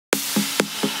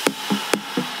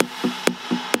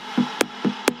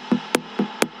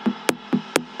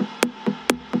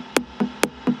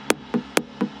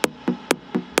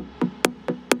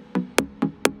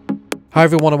Hi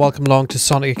everyone and welcome along to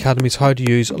Sonic Academy's How to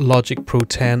Use Logic Pro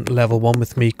 10 Level 1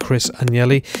 with me, Chris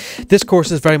Agnelli. This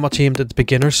course is very much aimed at the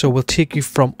beginners, so we'll take you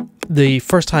from the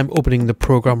first time opening the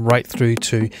program right through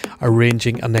to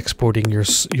arranging and exporting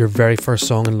your very first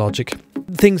song in Logic.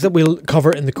 Things that we'll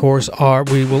cover in the course are,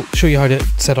 we will show you how to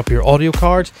set up your audio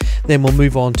card, then we'll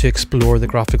move on to explore the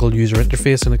graphical user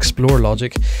interface and explore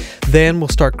Logic. Then we'll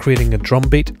start creating a drum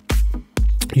beat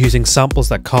using samples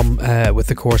that come with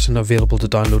the course and available to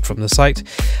download from the site.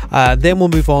 Then we'll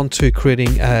move on to creating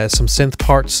some synth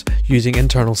parts using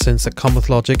internal synths that come with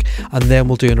Logic, and then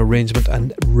we'll do an arrangement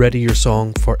and ready your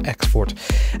song for export.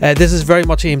 This is very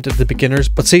much aimed at the beginners,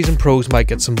 but seasoned pros might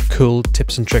get some cool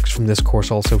tips and tricks from this course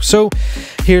also. So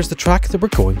here's the track that we're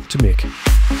going to make.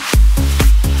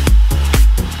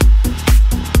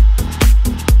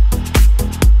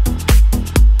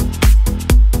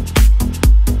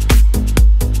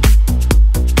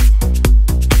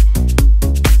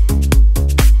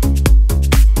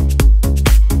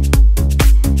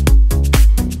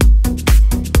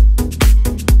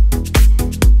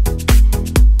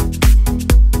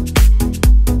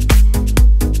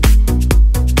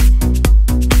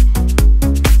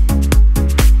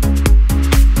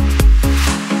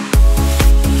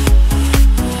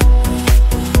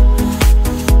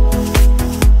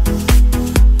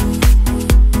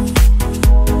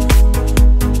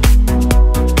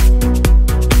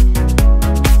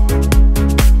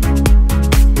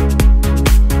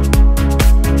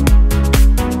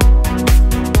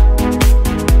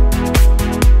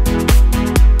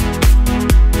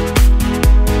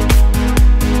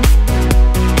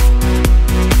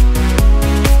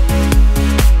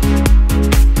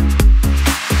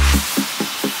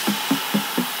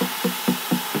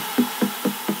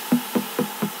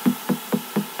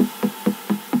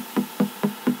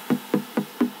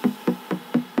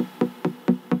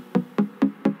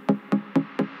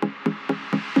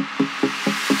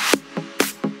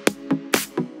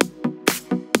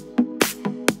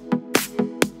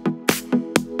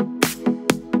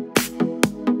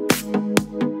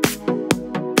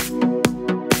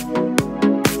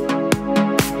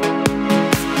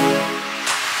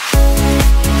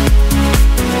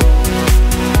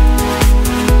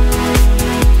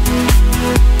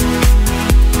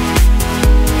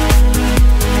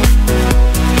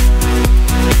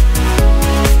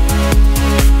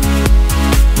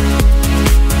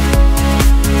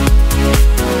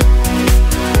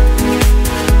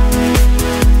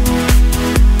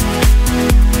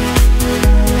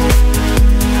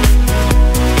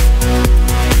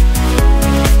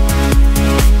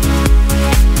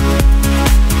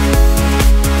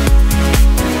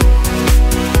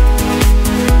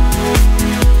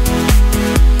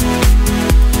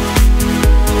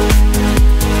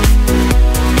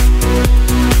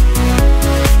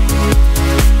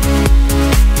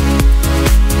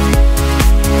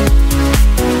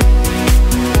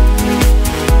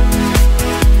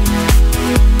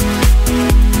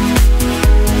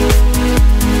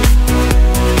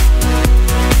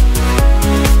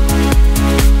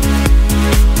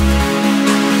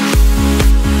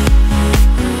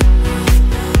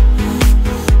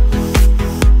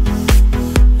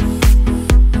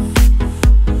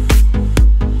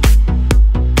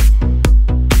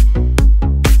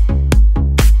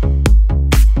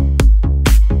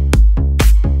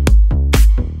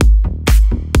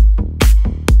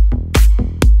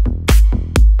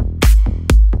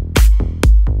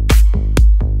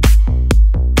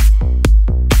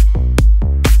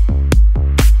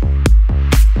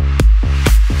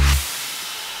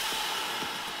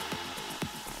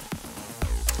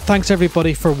 Thanks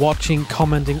everybody for watching,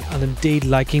 commenting and indeed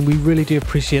liking. We really do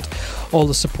appreciate all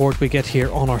the support we get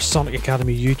here on our Sonic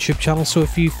Academy YouTube channel. So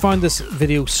if you found this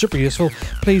video super useful,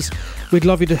 please, we'd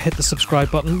love you to hit the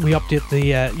subscribe button. We update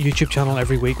the YouTube channel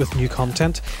every week with new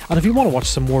content. And if you want to watch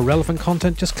some more relevant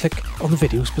content, just click on the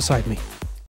videos beside me.